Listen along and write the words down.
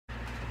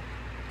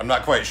I'm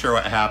not quite sure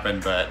what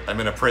happened, but I'm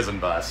in a prison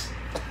bus.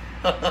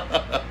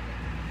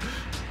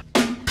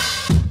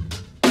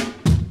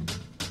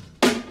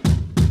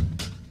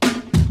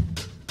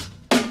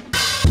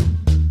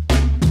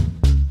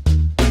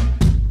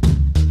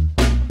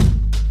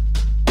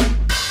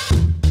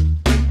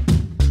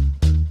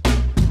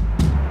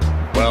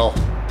 Well,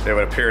 it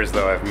would appear as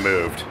though I've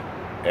moved,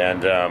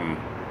 and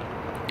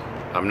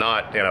I'm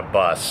not in a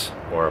bus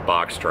or a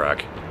box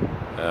truck.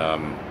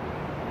 I'm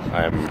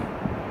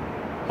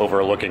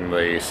overlooking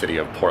the city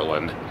of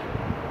Portland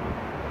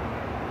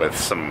with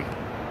some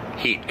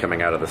heat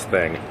coming out of this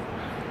thing.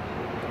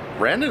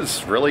 Rent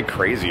is really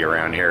crazy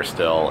around here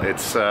still.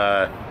 It's,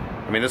 I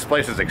mean, this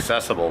place is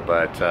accessible,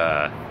 but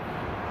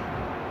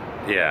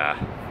yeah.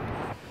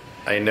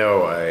 I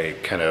know I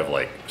kind of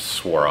like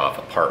swore off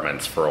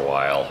apartments for a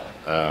while,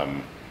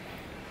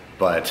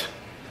 but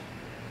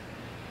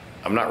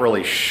I'm not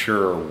really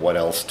sure what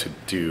else to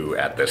do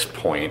at this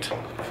point.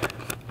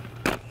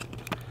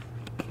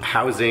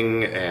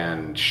 Housing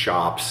and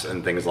shops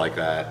and things like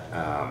that.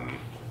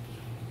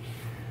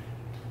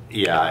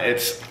 Yeah,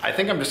 I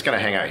think I'm just gonna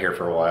hang out here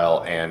for a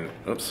while and,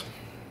 oops,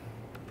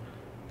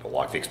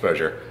 lock the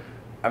exposure.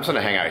 I'm just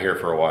gonna hang out here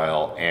for a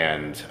while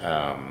and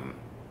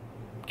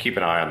keep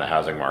an eye on the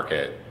housing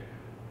market.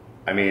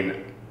 I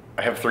mean,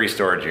 I have 3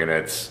 storage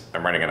units.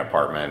 I'm renting an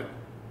apartment.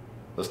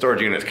 The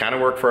storage units kind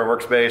of work for a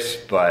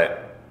workspace,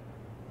 but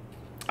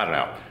I don't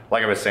know.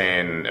 Like I was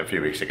saying a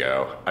few weeks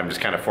ago, I'm just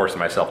kind of forcing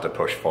myself to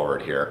push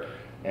forward here.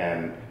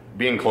 And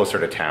being closer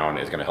to town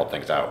is gonna help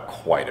things out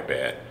quite a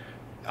bit.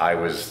 I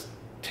was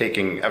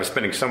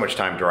spending so much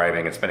time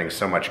driving and spending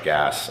so much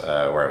gas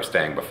where I was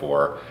staying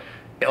before.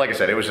 Like I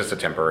said, it was just a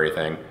temporary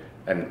thing.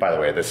 And by the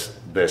way,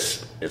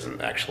 this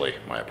isn't actually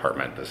my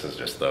apartment. This is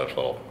just the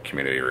little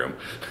community room.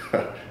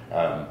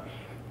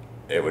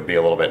 It would be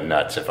a little bit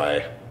nuts if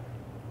I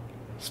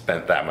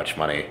spent that much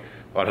money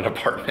on an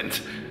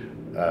apartment.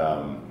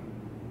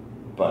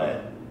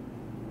 But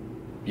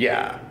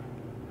yeah,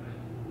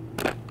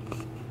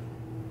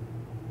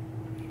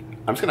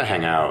 I'm just gonna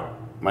hang out.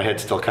 My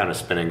head's still kind of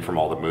spinning from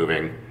all the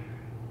moving,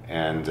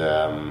 and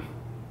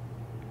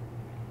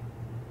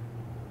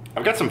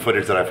I've got some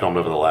footage that I filmed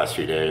over the last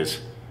few days.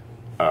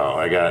 Oh,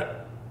 I got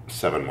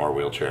 7 more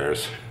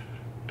wheelchairs.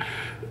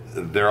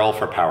 They're all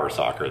for power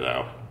soccer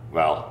though.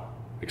 Well,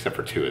 except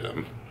for 2 of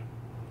them.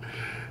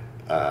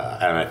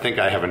 And I think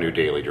I have a new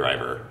daily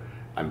driver.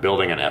 I'm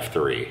building an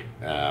F3.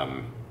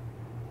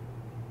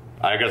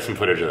 I got some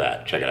footage of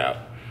that. Check it out.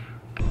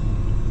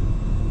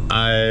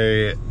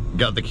 I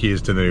got the keys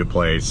to the new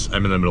place.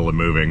 I'm in the middle of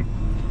moving.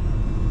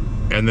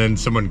 And then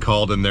someone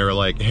called and they were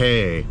like,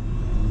 hey,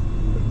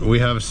 we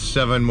have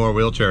 7 more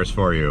wheelchairs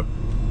for you.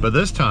 But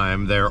this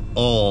time they're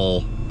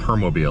all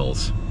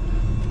permobiles.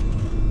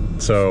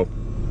 So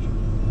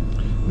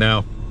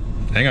now,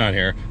 hang on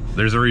here.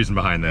 There's a reason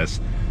behind this.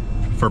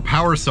 For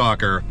power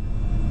soccer,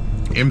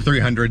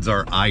 M300s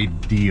are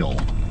ideal.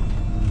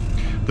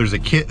 There's a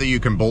kit that you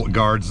can bolt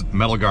guards,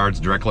 metal guards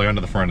directly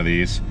onto the front of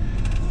these.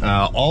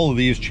 All of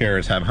these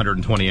chairs have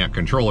 120 amp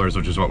controllers,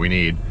 which is what we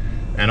need.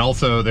 And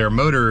also their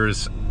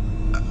motors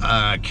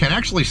can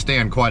actually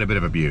stand quite a bit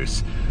of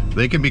abuse.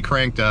 They can be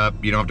cranked up,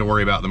 you don't have to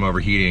worry about them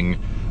overheating,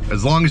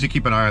 as long as you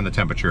keep an eye on the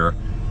temperature.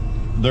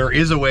 There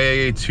is a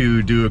way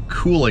to do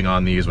cooling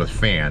on these with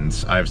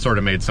fans. I've sort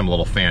of made some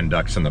little fan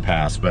ducts in the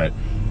past, but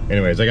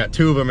anyways, I got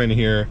 2 of them in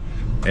here,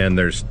 and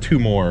there's 2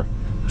 more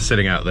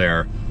sitting out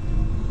there.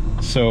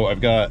 So I've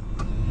got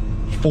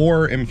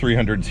 4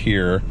 M300s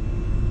here,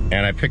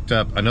 and I picked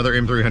up another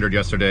M300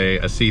 yesterday,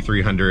 a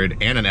C300,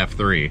 and an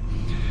F3.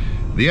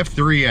 The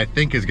F3 I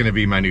think is gonna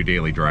be my new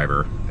daily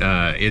driver.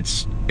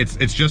 It's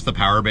just the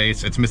power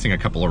base. It's missing a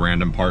couple of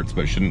random parts,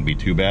 but it shouldn't be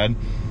too bad.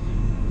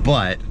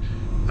 But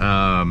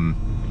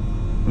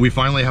we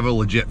finally have a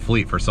legit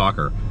fleet for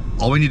soccer.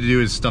 All we need to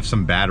do is stuff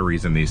some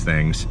batteries in these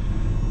things,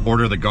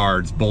 order the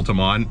guards, bolt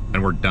them on,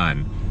 and we're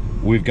done.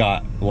 We've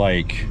got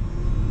like,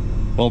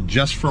 well,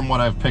 just from what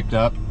I've picked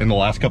up in the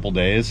last couple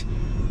days,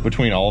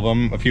 between all of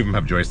them, a few of them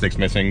have joysticks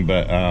missing,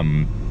 but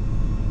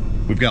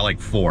we've got like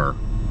 4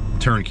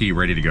 turnkey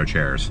ready to go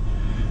chairs,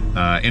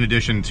 in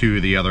addition to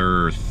the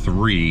other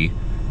 3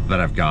 that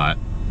I've got.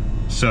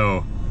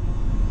 So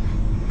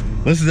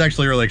this is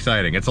actually really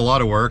exciting. It's a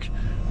lot of work,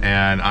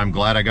 and I'm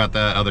glad I got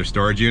that other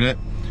storage unit.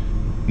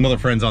 Another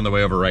friend's on the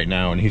way over right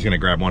now, and he's gonna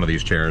grab one of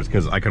these chairs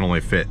because I can only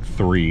fit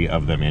 3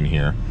 of them in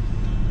here.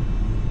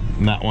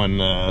 And that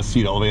one,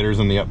 seat elevator's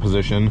in the up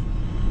position.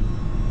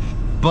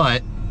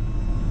 But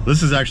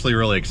this is actually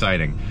really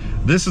exciting.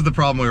 This is the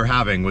problem we were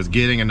having, was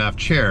getting enough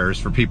chairs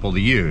for people to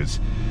use,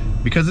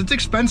 because it's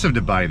expensive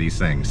to buy these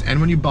things. And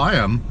when you buy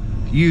them,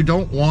 you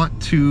don't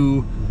want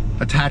to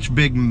attach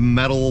big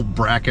metal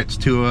brackets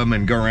to them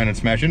and go around and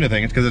smash into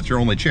things because it's your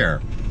only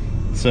chair.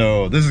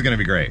 So this is gonna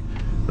be great.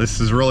 This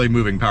is really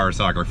moving power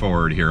soccer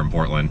forward here in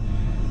Portland.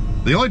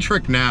 The only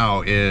trick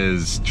now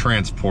is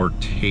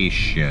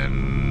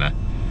transportation.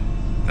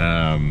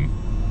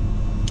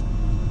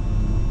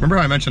 Remember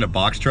how I mentioned a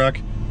box truck?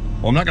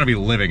 Well, I'm not gonna be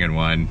living in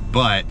one,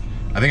 but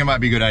I think it might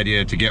be a good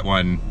idea to get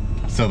one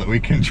so that we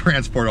can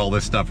transport all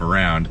this stuff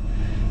around.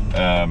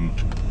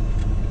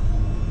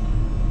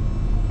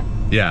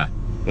 Yeah,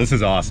 this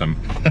is awesome.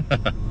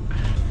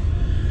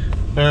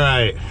 All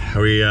right,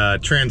 we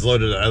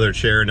transloaded the other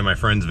chair into my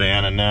friend's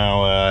van, and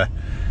now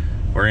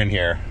we're in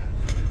here.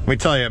 Let me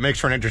tell you, it makes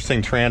for an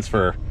interesting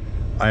transfer.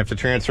 I have to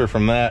transfer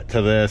from that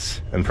to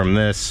this, and from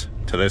this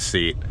to this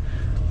seat.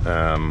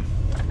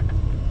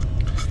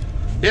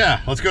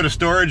 Yeah, let's go to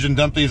storage and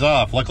dump these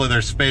off. Luckily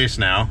there's space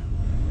now.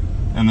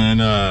 And then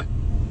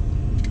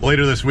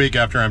later this week,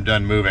 after I'm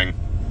done moving,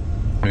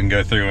 we can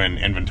go through and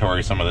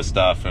inventory some of this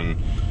stuff and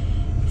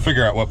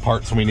figure out what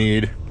parts we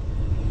need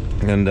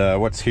and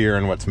what's here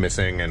and what's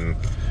missing and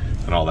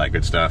all that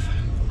good stuff.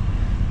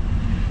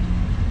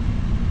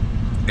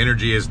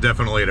 Energy is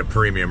definitely at a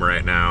premium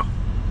right now.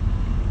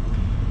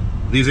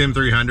 These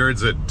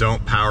M300s that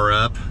don't power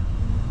up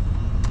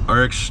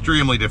are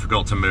extremely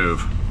difficult to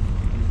move.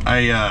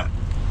 I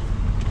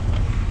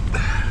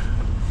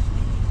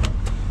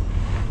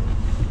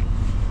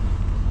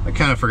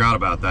kind of forgot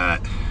about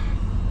that.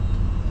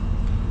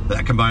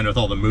 That combined with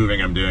all the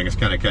moving I'm doing is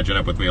kind of catching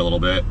up with me a little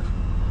bit.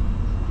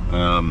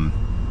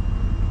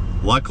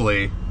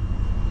 Luckily,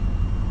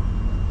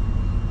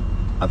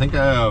 I think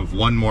I have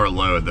one more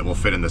load that will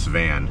fit in this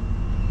van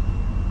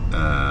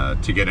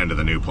to get into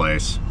the new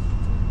place.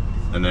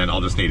 And then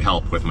I'll just need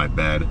help with my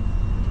bed.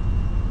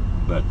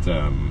 But,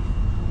 all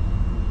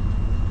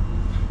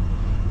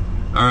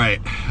right,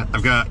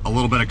 I've got a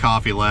little bit of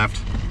coffee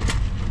left.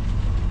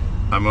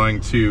 I'm going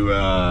to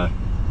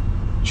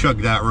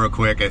chug that real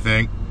quick, I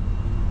think.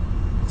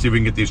 See if we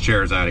can get these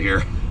chairs out of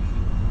here.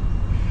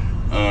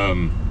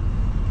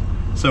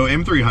 So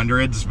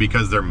M300s,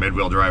 because they're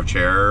mid-wheel drive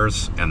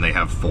chairs and they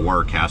have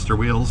 4 caster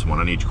wheels, 1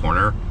 on each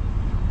corner,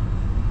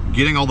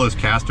 getting all those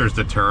casters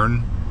to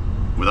turn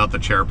without the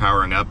chair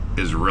powering up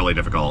is really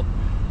difficult.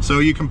 So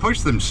you can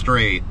push them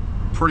straight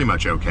pretty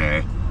much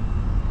okay,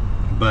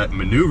 but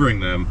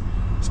maneuvering them,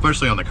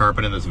 especially on the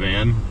carpet in this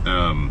van,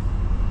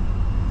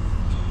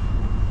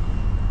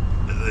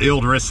 the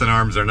old wrists and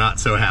arms are not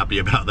so happy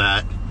about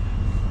that.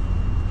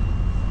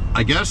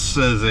 I guess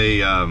as a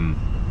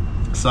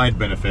side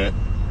benefit,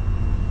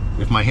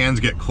 if my hands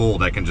get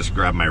cold, I can just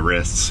grab my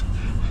wrists,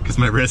 because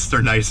my wrists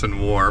are nice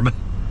and warm.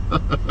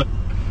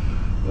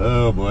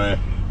 Oh boy.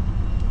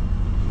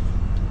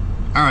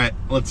 All right,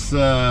 let's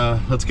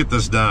get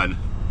this done.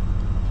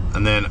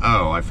 And then,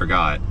 oh, I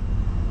forgot.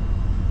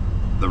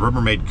 The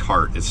Rubbermaid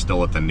cart is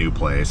still at the new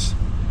place,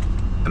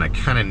 and I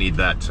kind of need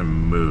that to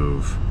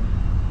move,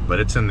 but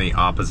it's in the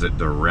opposite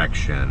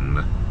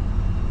direction.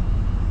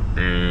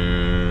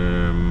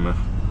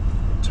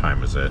 What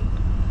time is it?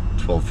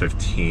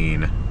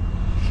 12:15.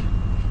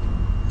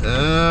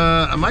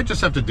 I might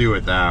just have to do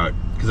without,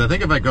 because I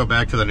think if I go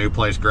back to the new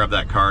place, grab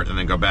that cart, and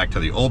then go back to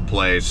the old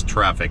place,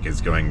 traffic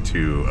is going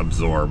to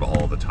absorb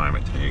all the time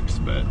it takes.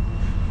 But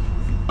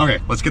okay,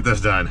 let's get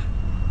this done.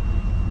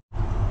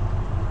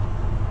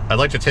 I'd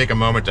like to take a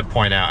moment to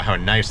point out how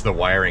nice the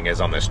wiring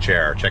is on this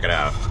chair. Check it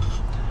out.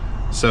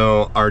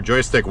 So our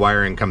joystick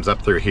wiring comes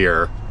up through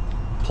here,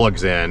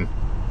 plugs in,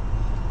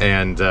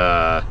 and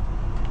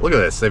look at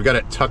this. They've got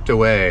it tucked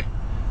away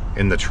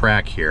in the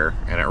track here,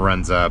 and it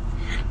runs up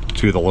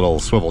to the little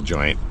swivel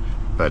joint.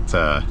 But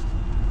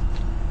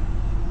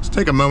let's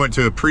take a moment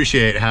to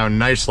appreciate how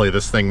nicely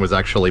this thing was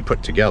actually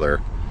put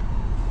together.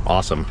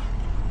 Awesome.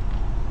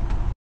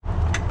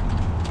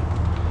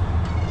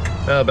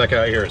 Back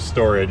out here at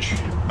storage.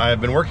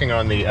 I've been working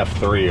on the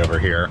F3 over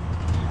here.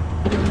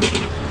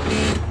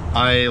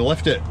 I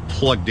left it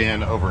plugged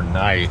in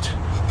overnight,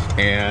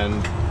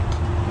 and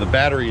the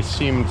batteries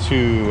seem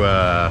to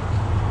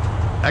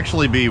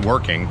actually be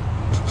working.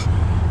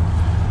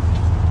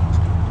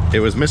 It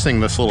was missing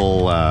this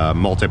little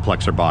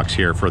multiplexer box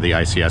here for the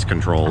ICS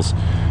controls.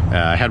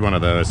 I had one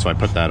of those, so I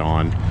put that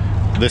on.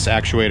 This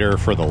actuator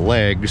for the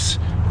legs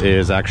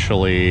is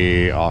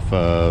actually off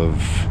of,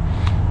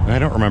 I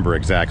don't remember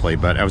exactly,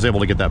 but I was able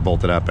to get that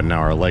bolted up, and now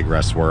our leg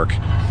rests work.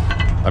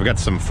 I've got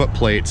some foot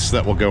plates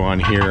that will go on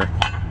here,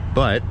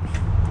 but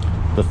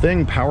the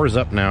thing powers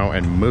up now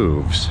and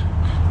moves.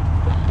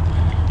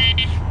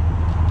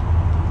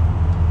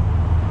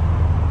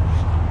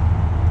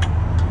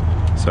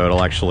 So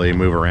it'll actually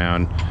move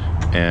around,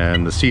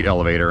 and the seat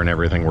elevator and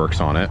everything works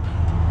on it.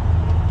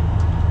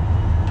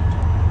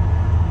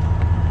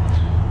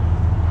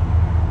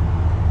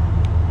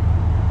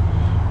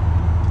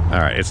 All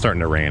right, it's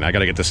starting to rain. I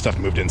gotta get this stuff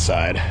moved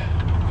inside.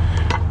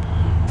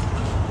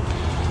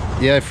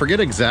 Yeah, I forget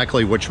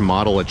exactly which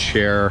model of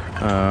chair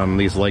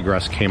these leg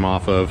rests came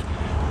off of.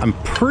 I'm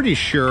pretty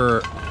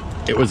sure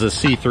it was a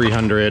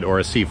C300 or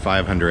a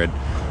C500,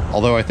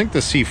 although I think the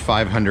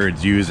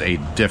C500s use a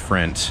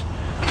different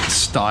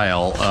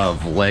style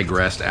of leg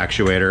rest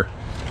actuator,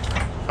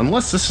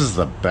 unless this is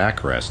the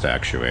backrest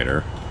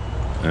actuator.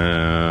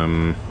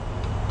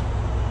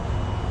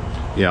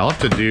 Yeah, I'll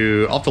have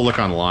to look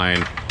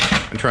online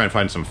and try and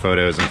find some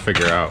photos and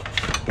figure out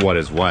what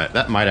is what.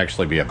 That might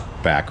actually be a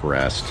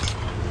backrest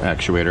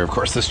actuator. Of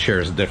course, this chair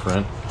is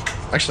different.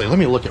 Actually, let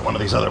me look at one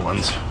of these other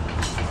ones.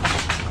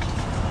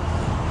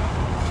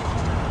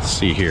 Let's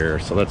see here.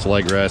 So that's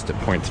leg rest. It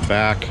points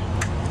back,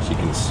 as you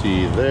can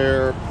see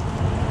there.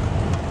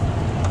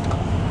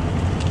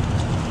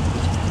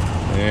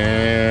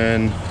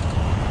 And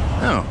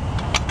oh,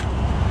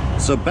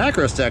 so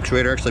backrest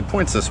actuator actually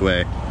points this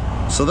way.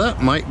 So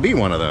that might be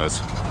one of those.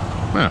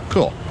 Oh,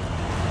 cool.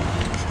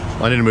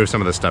 Well, I need to move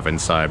some of this stuff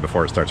inside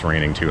before it starts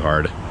raining too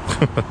hard.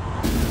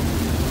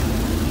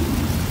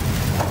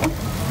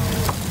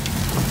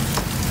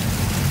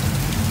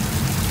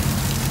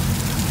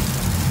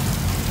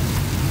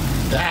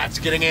 That's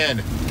getting in.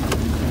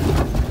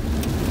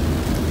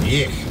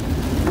 Yeah.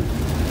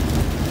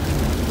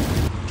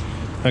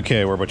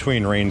 Okay, we're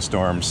between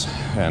rainstorms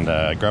and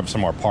grab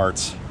some more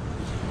parts.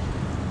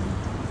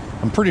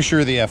 I'm pretty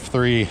sure the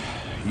F3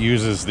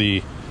 uses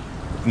the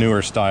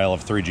newer style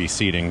of 3G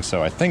seating,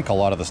 so I think a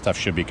lot of the stuff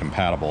should be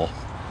compatible.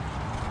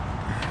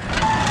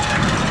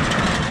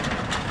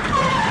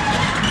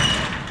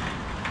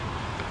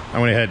 I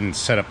went ahead and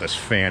set up this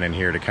fan in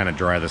here to kind of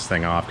dry this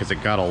thing off because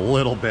it got a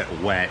little bit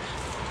wet.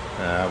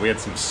 We had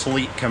some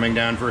sleet coming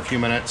down for a few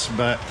minutes,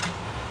 but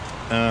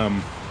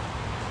I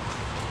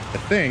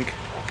think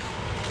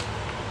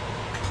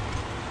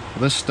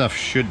this stuff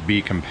should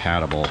be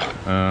compatible.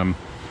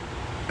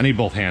 I need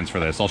both hands for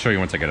this. I'll show you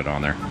once I get it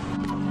on there.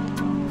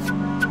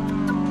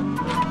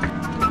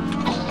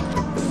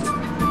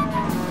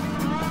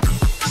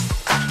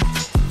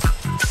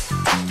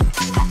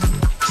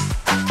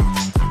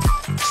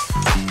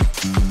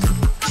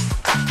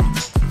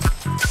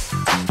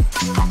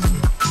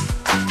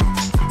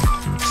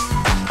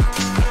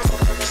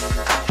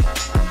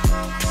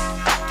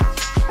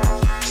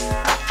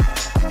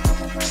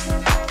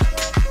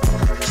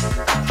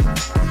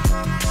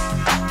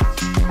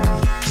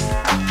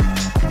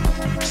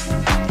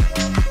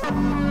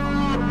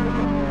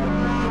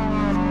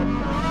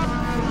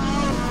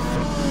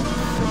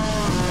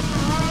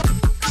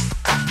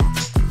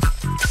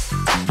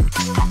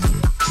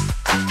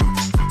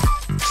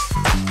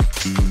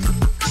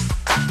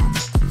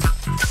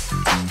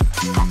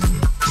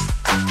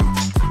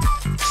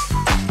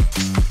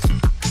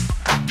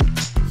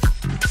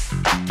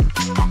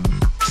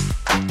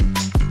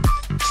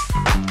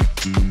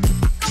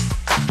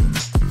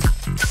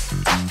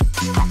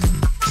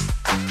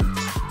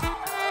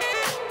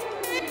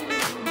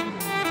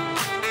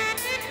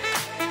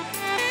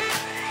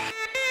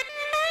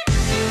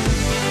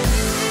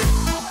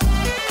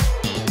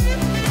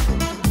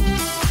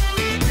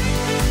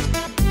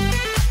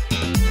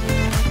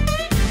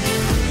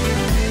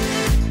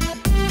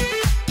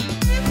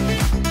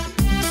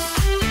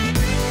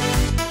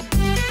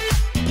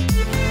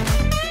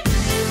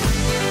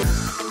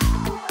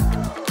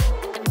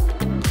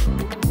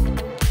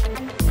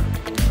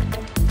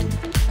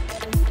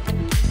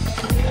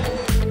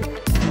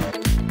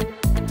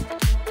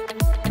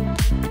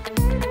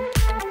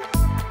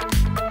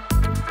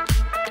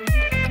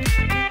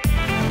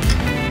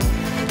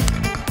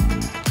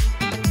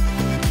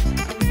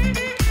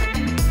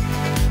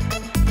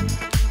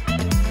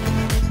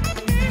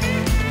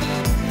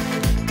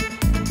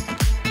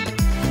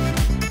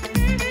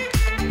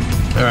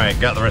 All right,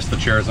 got the rest of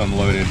the chairs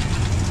unloaded.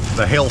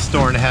 The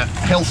hailstorm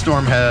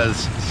has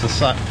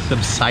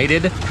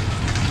subsided.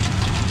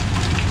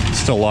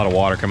 Still a lot of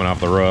water coming off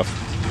the roof.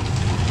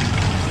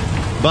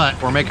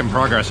 But we're making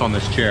progress on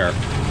this chair.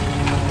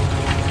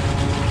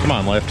 Come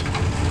on, lift.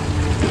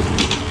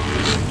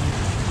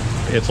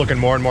 It's looking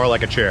more and more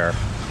like a chair.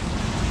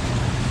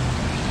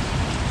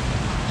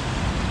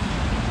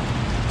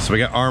 So we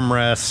got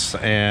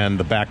armrests and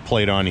the back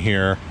plate on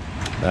here.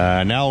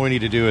 Now all we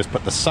need to do is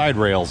put the side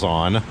rails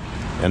on.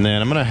 And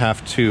then I'm gonna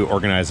have to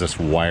organize this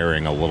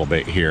wiring a little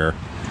bit here.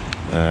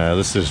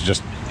 This is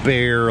just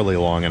barely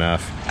long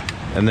enough.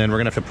 And then we're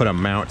gonna have to put a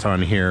mount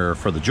on here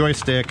for the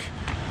joystick.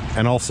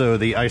 And also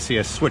the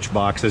ICS switch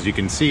box, as you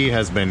can see,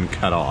 has been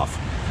cut off.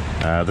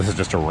 This is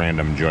just a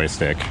random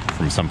joystick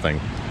from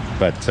something.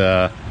 But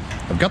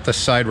I've got the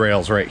side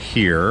rails right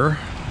here.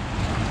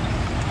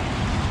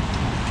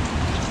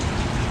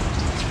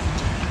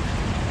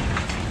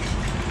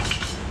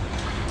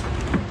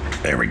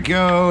 There we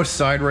go,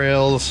 side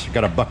rails.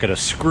 Got a bucket of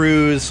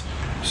screws,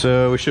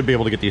 so we should be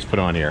able to get these put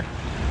on here.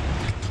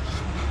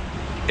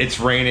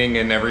 It's raining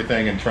and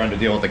everything, and trying to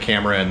deal with the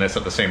camera and this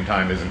at the same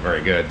time isn't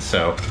very good,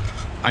 so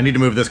I need to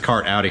move this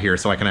cart out of here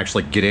so I can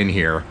actually get in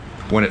here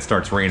when it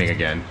starts raining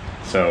again.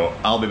 So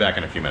I'll be back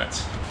in a few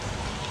minutes.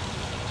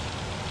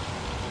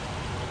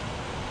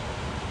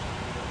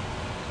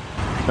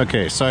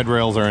 Okay, side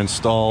rails are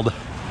installed.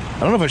 I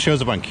don't know if it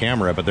shows up on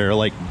camera, but they're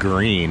like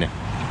green.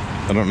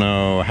 I don't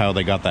know how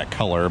they got that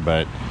color,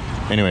 but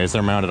anyways,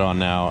 they're mounted on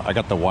now. I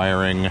got the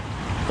wiring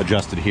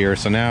adjusted here.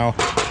 So now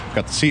I've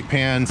got the seat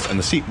pans and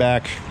the seat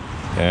back,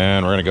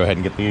 and we're gonna go ahead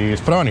and get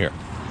these put on here.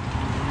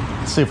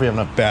 Let's see if we have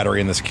enough battery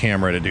in this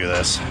camera to do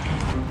this.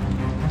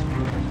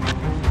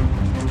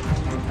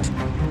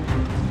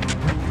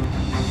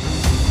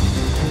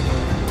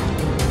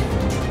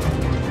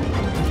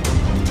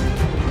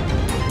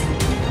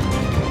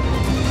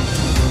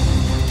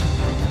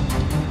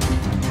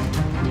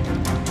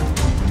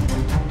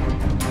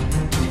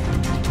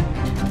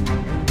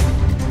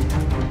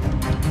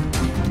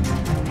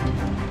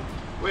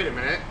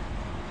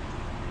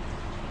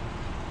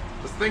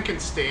 thing can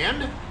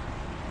stand?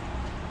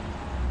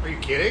 Are you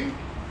kidding?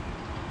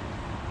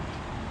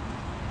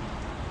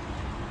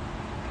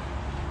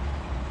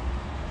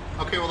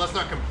 Okay, well that's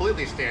not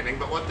completely standing,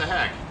 but what the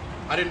heck?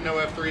 I didn't know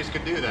F3s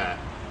could do that.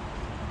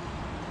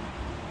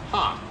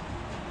 Huh.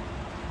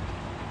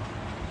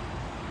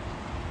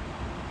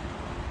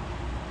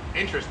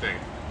 Interesting.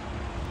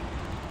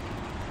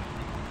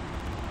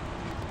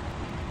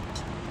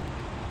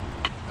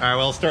 Alright,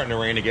 well, it's starting to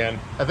rain again.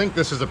 I think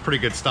this is a pretty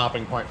good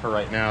stopping point for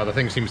right now. The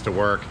thing seems to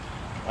work.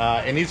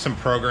 It needs some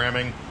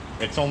programming.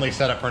 It's only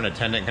set up for an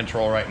attendant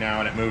control right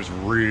now, and it moves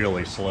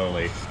really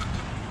slowly.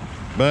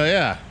 But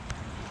yeah,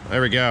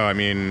 there we go. I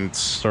mean, it's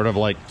sort of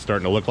like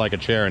starting to look like a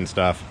chair and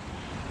stuff.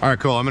 Alright,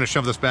 cool. I'm going to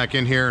shove this back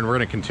in here, and we're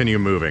going to continue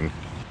moving.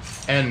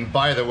 And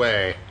by the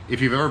way,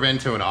 if you've ever been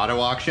to an auto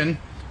auction,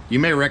 you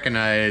may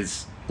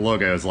recognize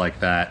logos like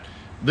that.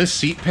 This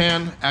seat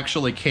pan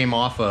actually came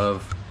off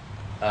of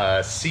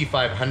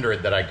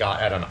C500 that I got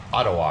at an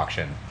auto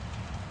auction.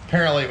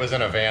 Apparently it was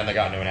in a van that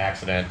got into an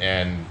accident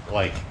and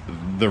like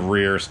the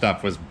rear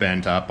stuff was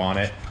bent up on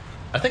it.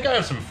 I think I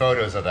have some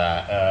photos of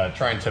that,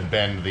 trying to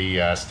bend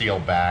the steel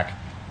back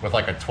with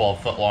like a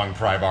 12-foot long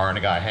pry bar and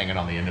a guy hanging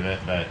on the end of it.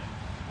 But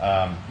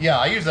yeah,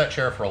 I used that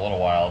chair for a little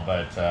while,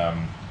 but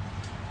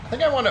I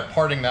think I wound up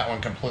parting that one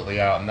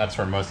completely out, and that's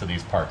where most of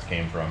these parts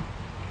came from.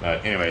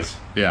 But anyways,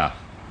 yeah,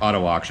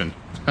 auto auction.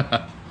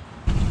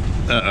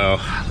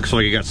 Uh-oh, looks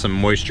like you got some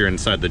moisture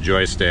inside the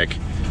joystick.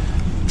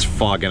 It's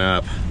fogging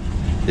up.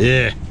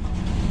 Yeah.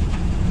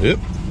 Oop.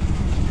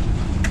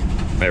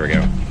 There we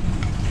go.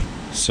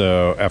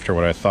 So after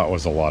what I thought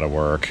was a lot of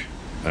work,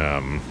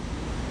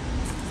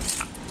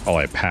 all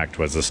I packed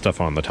was the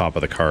stuff on the top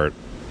of the cart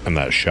and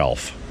that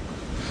shelf.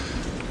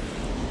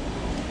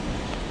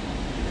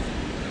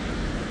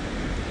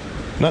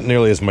 Not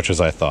nearly as much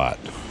as I thought.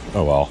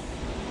 Oh well.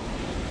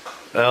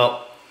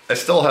 Well, I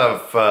still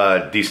have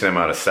a decent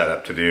amount of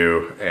setup to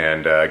do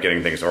and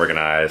getting things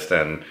organized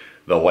and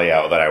the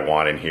layout that I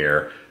want in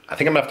here. I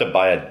think I'm gonna have to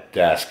buy a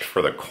desk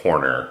for the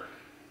corner.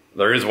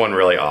 There is one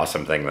really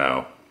awesome thing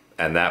though,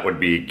 and that would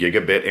be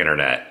gigabit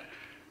internet.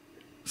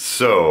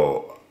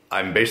 So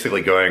I'm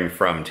basically going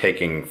from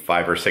taking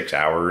 5 or 6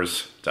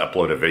 hours to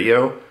upload a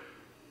video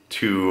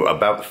to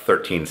about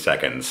 13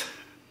 seconds.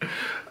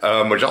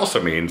 Which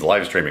also means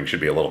live streaming should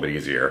be a little bit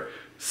easier.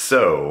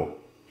 So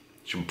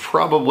should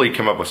probably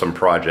come up with some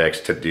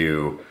projects to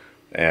do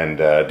and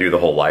do the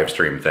whole live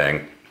stream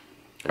thing.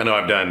 I know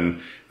I've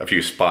done a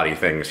few spotty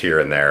things here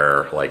and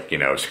there, like, you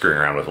know, screwing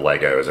around with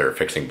Legos or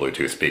fixing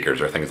Bluetooth speakers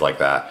or things like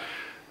that.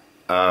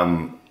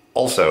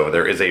 Also,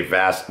 there is a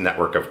vast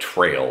network of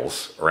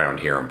trails around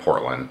here in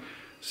Portland.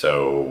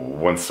 So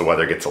once the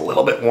weather gets a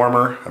little bit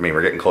warmer, I mean,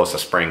 we're getting close to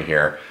spring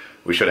here,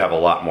 we should have a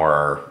lot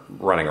more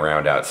running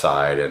around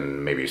outside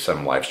and maybe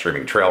some live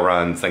streaming trail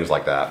runs, things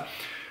like that.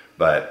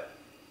 But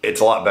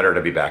it's a lot better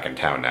to be back in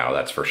town now,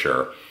 that's for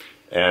sure.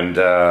 And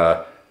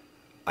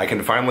I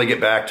can finally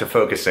get back to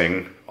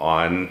focusing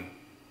on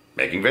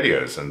making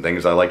videos and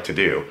things I like to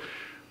do.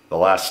 The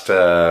last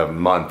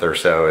month or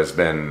so has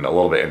been a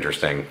little bit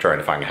interesting, trying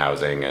to find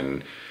housing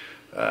and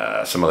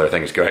some other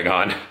things going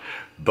on.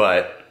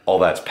 But all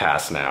that's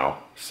past now,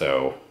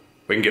 so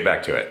we can get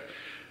back to it.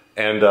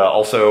 And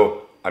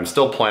also, I'm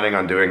still planning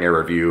on doing a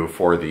review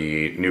for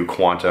the new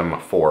Quantum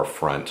 4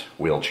 front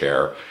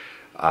wheelchair.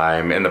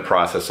 I'm in the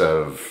process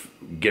of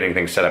getting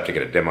things set up to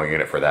get a demo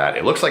unit for that.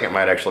 It looks like it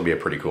might actually be a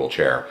pretty cool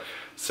chair.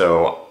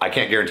 So I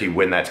can't guarantee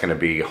when that's gonna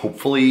be.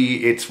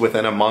 Hopefully it's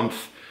within a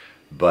month,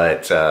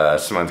 but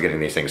someone's getting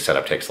these things set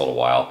up takes a little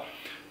while.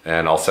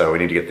 And also we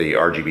need to get the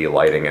RGB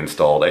lighting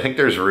installed. I think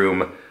there's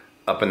room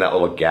up in that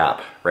little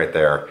gap right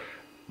there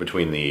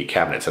between the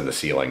cabinets and the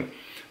ceiling.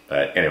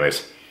 But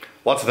anyways,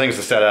 lots of things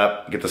to set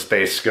up, get the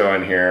space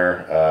going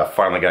here.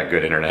 Finally got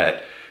good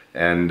internet.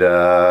 And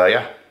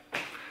yeah,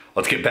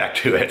 let's get back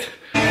to it.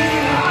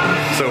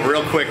 So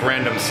real quick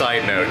random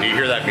side note, do you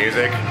hear that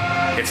music?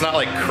 It's not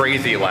like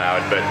crazy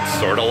loud, but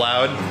sort of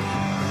loud.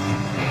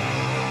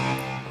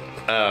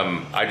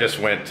 I just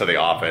went to the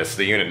office.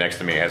 The unit next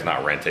to me has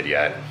not rented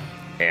yet.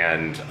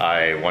 And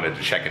I wanted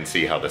to check and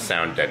see how the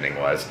sound deadening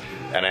was.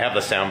 And I have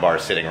the sound bar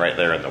sitting right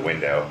there in the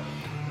window.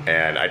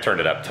 And I turned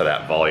it up to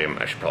that volume.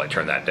 I should probably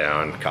turn that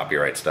down,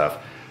 copyright stuff.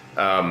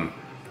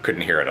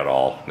 Couldn't hear it at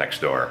all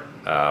next door.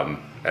 And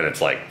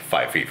it's like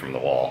 5 feet from the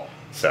wall.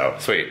 So,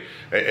 sweet.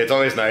 It's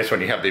always nice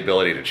when you have the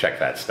ability to check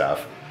that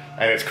stuff.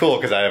 And it's cool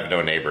because I have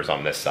no neighbors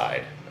on this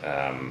side.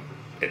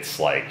 It's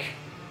like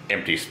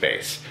empty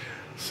space.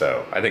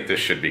 So, I think this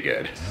should be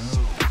good.